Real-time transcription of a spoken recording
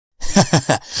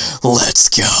Let's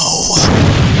go.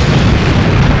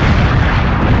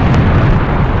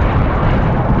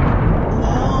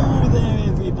 Hello there,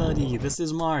 everybody. This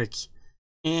is Mark,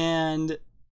 and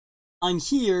I'm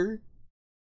here,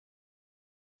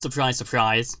 surprise,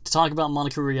 surprise, to talk about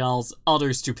Monica Rial's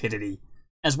utter stupidity,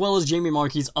 as well as Jamie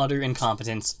Marchi's utter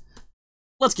incompetence.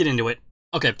 Let's get into it.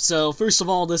 Okay, so first of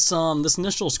all, this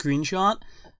initial screenshot.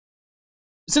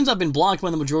 Since I've been blocked by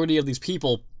the majority of these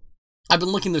people, I've been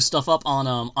looking their stuff up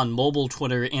on mobile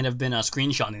Twitter and have been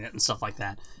screenshotting it and stuff like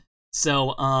that.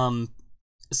 So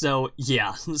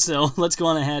yeah. So let's go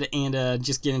on ahead and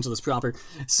just get into this proper.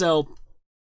 So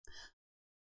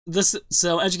as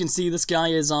you can see, this guy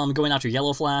is going after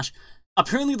Yellow Flash.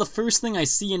 Apparently, the first thing I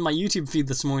see in my YouTube feed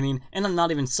this morning, and I'm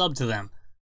not even subbed to them.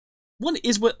 What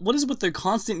is with their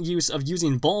constant use of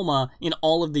using Bulma in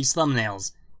all of these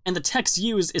thumbnails? And the text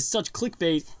used is such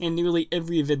clickbait in nearly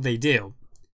every vid they do.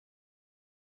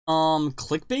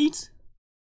 Clickbait?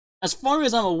 As far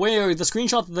as I'm aware, the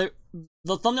screenshot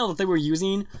the thumbnail that they were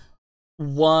using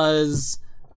was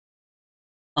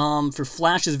for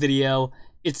Flash's video.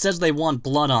 It says they want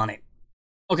blood on it.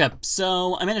 Okay,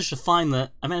 so I managed to find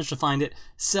it.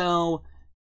 So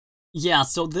yeah,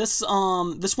 so this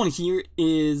one here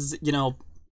is, you know,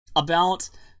 about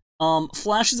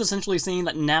Flash is essentially saying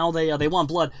that now they want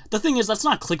blood. The thing is, that's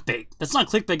not clickbait. That's not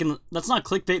clickbait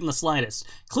in the slightest.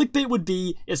 Clickbait would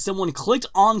be if someone clicked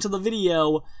onto the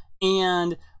video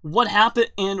and what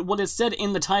happened and what it said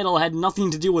in the title had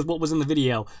nothing to do with what was in the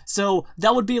video. So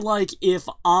that would be like if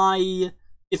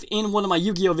in one of my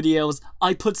Yu-Gi-Oh videos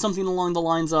I put something along the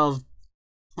lines of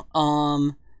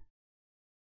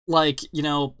like, you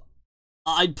know,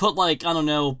 I'd put like, I don't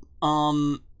know,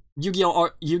 Yu-Gi-Oh!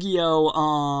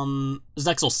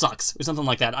 Zexal sucks, or something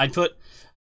like that. I'd put,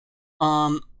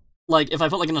 like, if I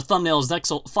put, like, in a thumbnail,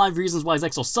 5 reasons why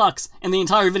Zexal sucks, and the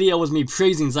entire video was me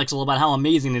praising Zexal about how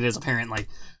amazing it is, apparently.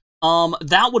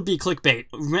 That would be clickbait.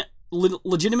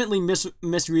 Legitimately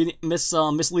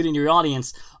misleading your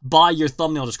audience by your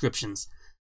thumbnail descriptions.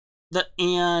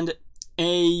 And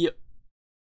a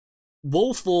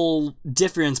woeful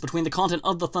difference between the content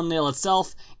of the thumbnail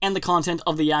itself and the content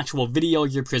of the actual video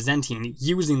you're presenting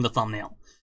using the thumbnail.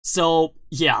 So,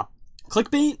 yeah.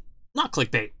 Clickbait? Not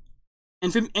clickbait.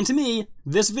 And to me,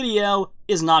 this video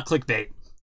is not clickbait.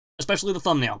 Especially the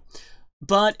thumbnail.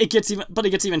 But it gets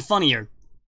even funnier.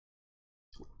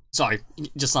 Sorry,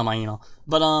 just saw my email.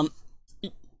 But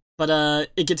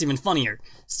it gets even funnier.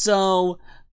 So,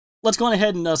 let's go on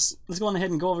ahead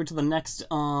and go over to the next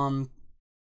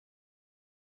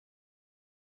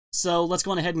So let's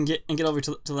go on ahead and get over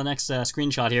to the next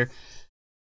screenshot here.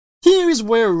 Here's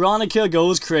where Ronica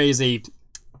goes crazy.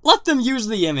 Let them use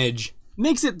the image.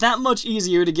 Makes it that much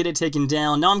easier to get it taken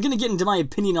down. Now I'm gonna get into my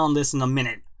opinion on this in a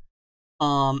minute.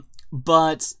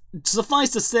 But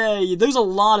suffice to say, there's a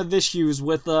lot of issues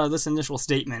with this initial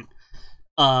statement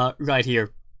right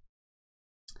here.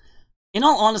 In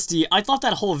all honesty, I thought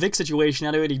that whole Vic situation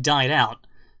had already died out.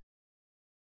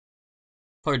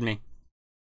 Pardon me.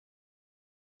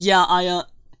 Yeah,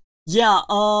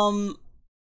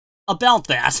 about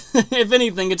that. If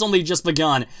anything, it's only just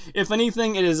begun. If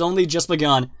anything, it has only just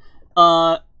begun.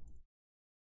 The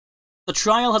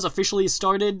trial has officially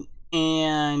started,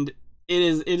 and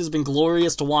it has been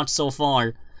glorious to watch so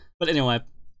far. But anyway.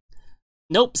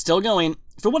 Nope, still going.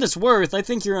 For what it's worth, I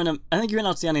think you're an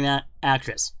outstanding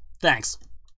actress. Thanks.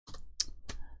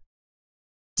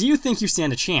 Do you think you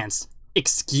stand a chance?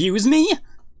 Excuse me?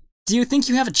 Do you think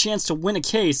you have a chance to win a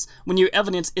case when your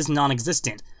evidence is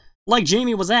non-existent? Like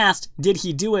Jamie was asked, did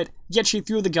he do it, yet she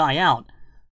threw the guy out.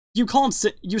 You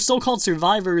so-called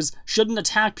survivors shouldn't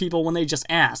attack people when they just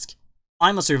ask.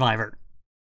 I'm a survivor.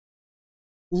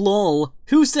 Lol,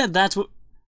 who said that's what...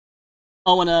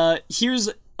 here's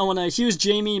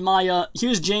Jamie,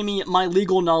 my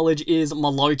legal knowledge is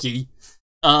malarkey.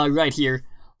 Right here.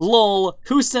 Lol,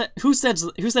 who says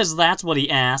that's what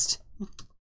he asked?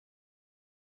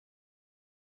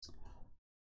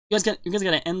 You guys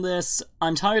gotta end this.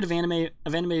 I'm tired of anime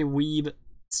weeb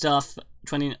stuff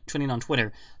trending on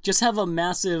Twitter. Just have a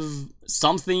massive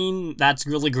something that's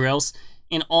really gross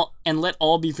and let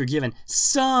all be forgiven.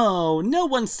 So no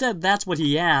one said that's what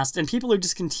he asked, and people are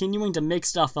just continuing to make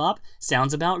stuff up.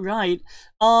 Sounds about right.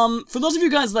 For those of you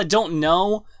guys that don't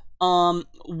know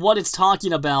what it's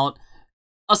talking about,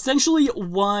 essentially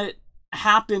what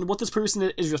happened, what this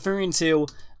person is referring to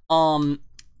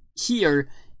here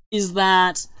is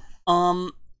that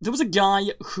there was a guy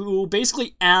who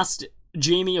basically asked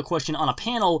Jamie a question on a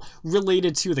panel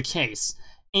related to the case.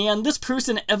 And this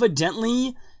person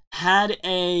evidently had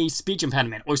a speech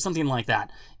impediment or something like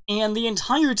that. And the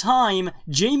entire time,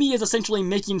 Jamie is essentially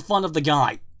making fun of the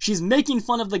guy. She's making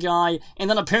fun of the guy, and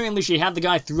then apparently she had the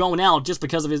guy thrown out just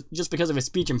because of his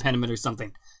speech impediment or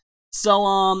something.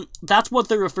 So, that's what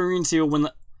they're referring to when,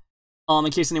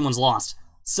 in case anyone's lost.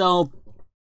 So,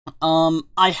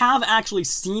 I have actually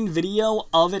seen video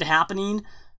of it happening.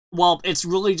 Well, it's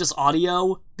really just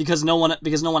audio, because no one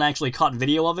actually caught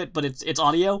video of it, but it's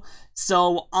audio.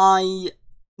 So, I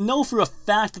know for a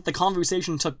fact that the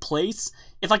conversation took place.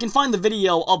 If I can find the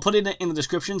video, I'll put it in the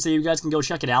description so you guys can go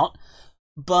check it out.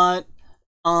 But,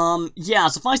 yeah,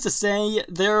 suffice to say,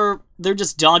 they're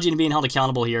just dodging being held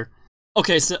accountable here.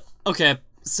 Okay,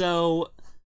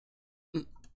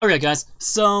 guys,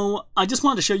 so I just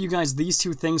wanted to show you guys these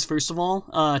two things first of all,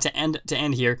 to end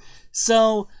here.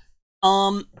 So,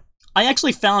 I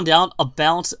actually found out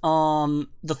about,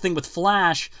 the thing with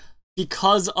Flash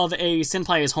because of a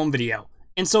Senpai is Home video.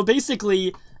 And so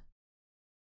basically,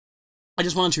 I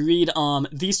just wanted to read,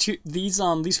 these few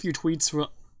tweets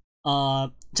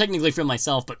technically from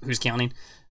myself, but who's counting?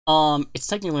 It's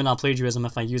technically not plagiarism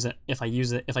if I use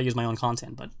my own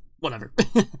content, but whatever.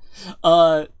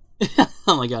 Oh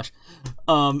my gosh.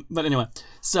 But anyway,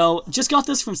 so just got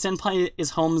this from Senpai is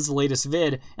Home's latest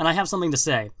vid, and I have something to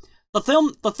say. The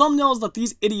thumbnails that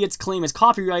these idiots claim is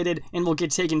copyrighted and will get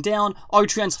taken down are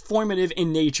transformative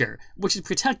in nature, which is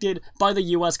protected by the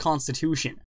US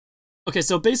Constitution. Okay,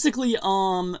 so basically,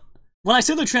 when I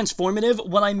say they're transformative,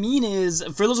 what I mean is,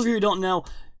 for those of you who don't know,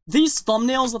 these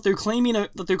thumbnails that they're claiming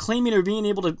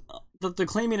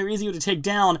are easier to take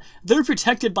down, they're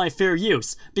protected by fair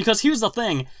use. Because here's the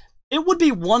thing, it would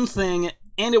be one thing,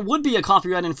 and it would be a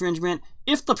copyright infringement,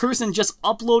 if the person just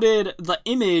uploaded the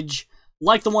image,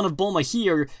 like the one of Bulma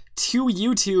here, to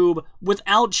YouTube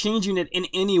without changing it in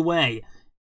any way.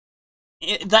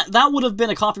 That would have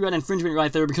been a copyright infringement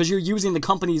right there, because you're using the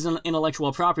company's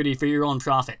intellectual property for your own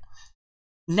profit.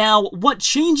 Now, what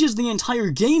changes the entire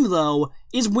game, though,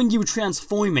 is when you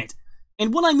transform it.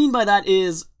 And what I mean by that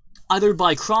is either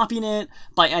by cropping it,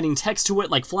 by adding text to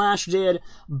it like Flash did,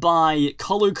 by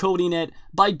color coding it,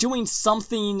 by doing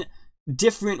something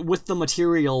different with the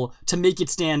material to make it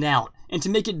stand out, and to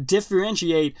make it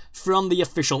differentiate from the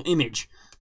official image.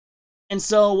 And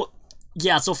so,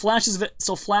 yeah, so Flash's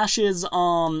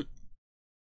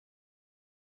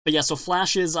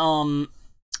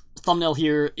thumbnail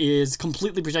here is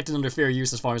completely protected under fair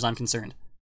use as far as I'm concerned.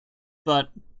 But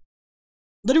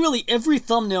literally every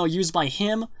thumbnail used by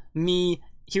him, me,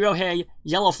 Hirohei,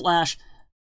 Yellow Flash,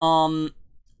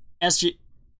 SGS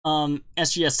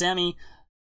Sammy,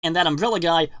 and that Umbrella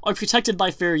guy are protected by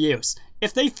fair use.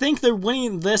 If they think they're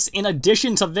winning this in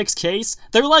addition to Vic's case,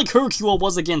 they're like Hercule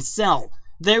was against Cell.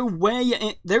 They're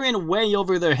in way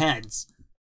over their heads.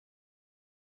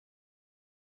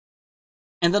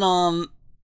 And then,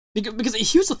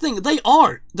 because here's the thing,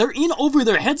 they're in over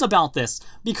their heads about this,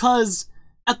 because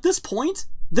at this point,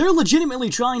 they're legitimately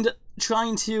trying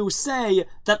to say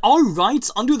that our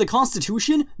rights under the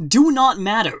Constitution do not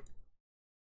matter.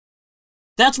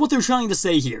 That's what they're trying to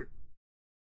say here.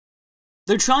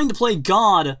 They're trying to play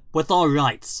God with our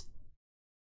rights.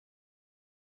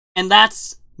 And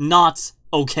that's not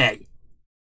okay.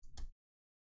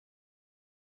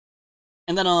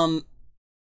 And then,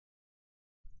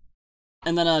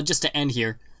 just to end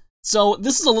here. So,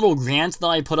 this is a little rant that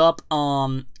I put up,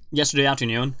 yesterday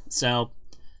afternoon. So,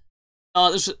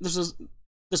 this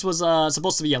was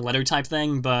supposed to be a letter type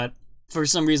thing, but for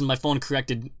some reason my phone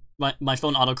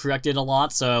auto-corrected a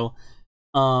lot, so,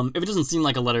 if it doesn't seem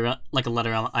like a letter,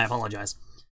 I apologize.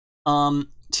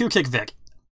 To Kick Vic.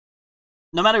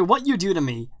 No matter what you do to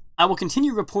me, I will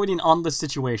continue reporting on this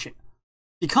situation,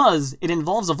 because it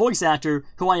involves a voice actor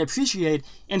who I appreciate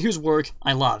and whose work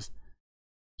I love.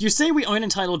 You say we aren't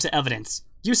entitled to evidence.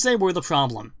 You say we're the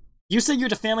problem. You say your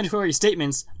defamatory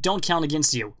statements don't count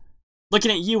against you.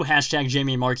 Looking at you, hashtag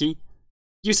Jamie Marchi.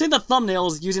 You say that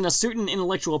thumbnails using a certain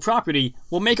intellectual property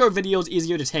will make our videos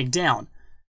easier to take down.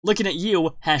 Looking at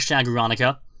you, hashtag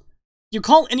Veronica. You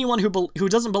call anyone who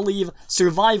doesn't believe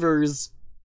survivors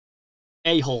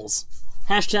a-holes.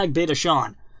 Hashtag Beta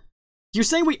Sean. You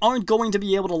say we aren't going to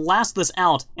be able to last this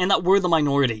out and that we're the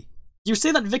minority. You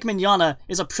say that Vic Mignogna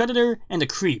is a predator and a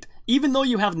creep, even though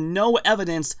you have no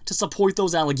evidence to support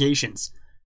those allegations.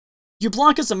 You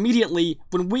block us immediately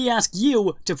when we ask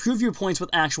you to prove your points with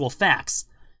actual facts.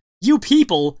 You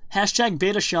people, hashtag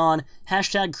Beta Sean,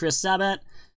 hashtag Chris Sabat,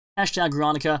 hashtag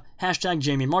Veronica, hashtag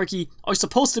Jamie Marchi, are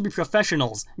supposed to be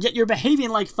professionals, yet you're behaving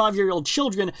like 5-year-old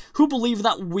children who believe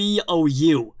that we owe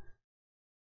you.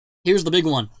 Here's the big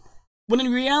one. When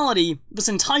in reality, this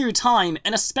entire time,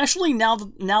 and especially now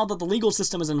that the legal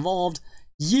system is involved,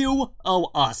 you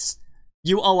owe us.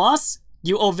 You owe us,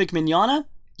 you owe Vic Mignogna,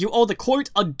 you owe the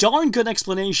court a darn good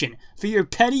explanation for your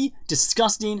petty,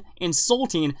 disgusting,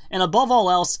 insulting, and above all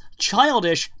else,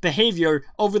 childish behavior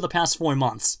over the past 4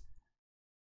 months.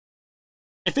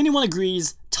 If anyone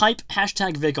agrees, type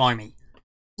 #VicArmy.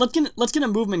 Let's get a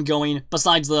movement going,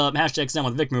 besides the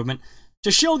 #StandWithVic movement, to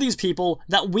show these people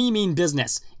that we mean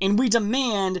business, and we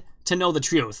demand to know the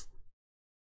truth.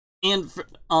 And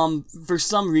for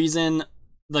some reason,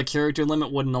 the character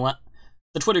limit wouldn't allow...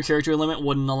 The Twitter character limit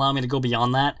wouldn't allow me to go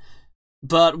beyond that.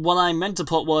 But what I meant to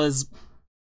put was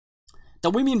that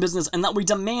we mean business and that we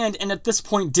demand and at this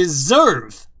point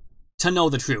deserve to know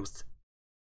the truth.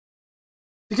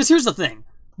 Because here's the thing.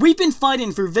 We've been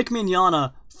fighting for Vic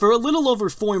Mignogna for a little over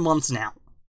 4 months now.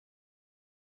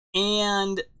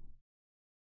 And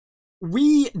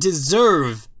we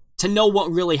deserve to know what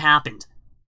really happened.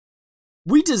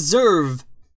 We deserve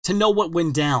to know what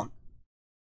went down.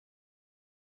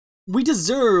 We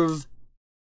deserve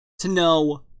to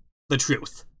know the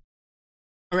truth.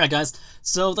 Alright guys,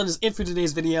 so that is it for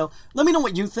today's video. Let me know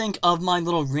what you think of my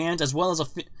little rant, as well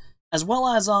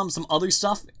as some other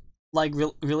stuff like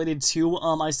related to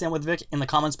I Stand With Vic in the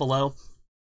comments below.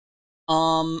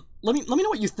 Let me know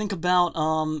what you think about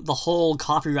the whole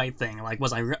copyright thing. Like,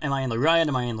 am I in the right?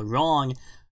 Am I in the wrong?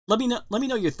 Let me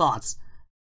know your thoughts.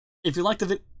 If you liked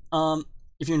the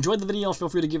if you enjoyed the video, feel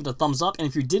free to give it a thumbs up, and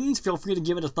if you didn't, feel free to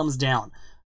give it a thumbs down.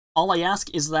 All I ask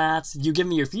is that you give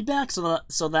me your feedback so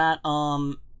that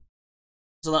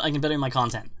I can better my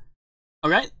content.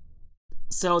 Alright?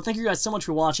 So thank you guys so much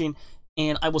for watching,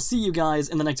 and I will see you guys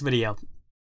in the next video.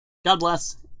 God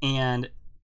bless, and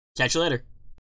catch you later.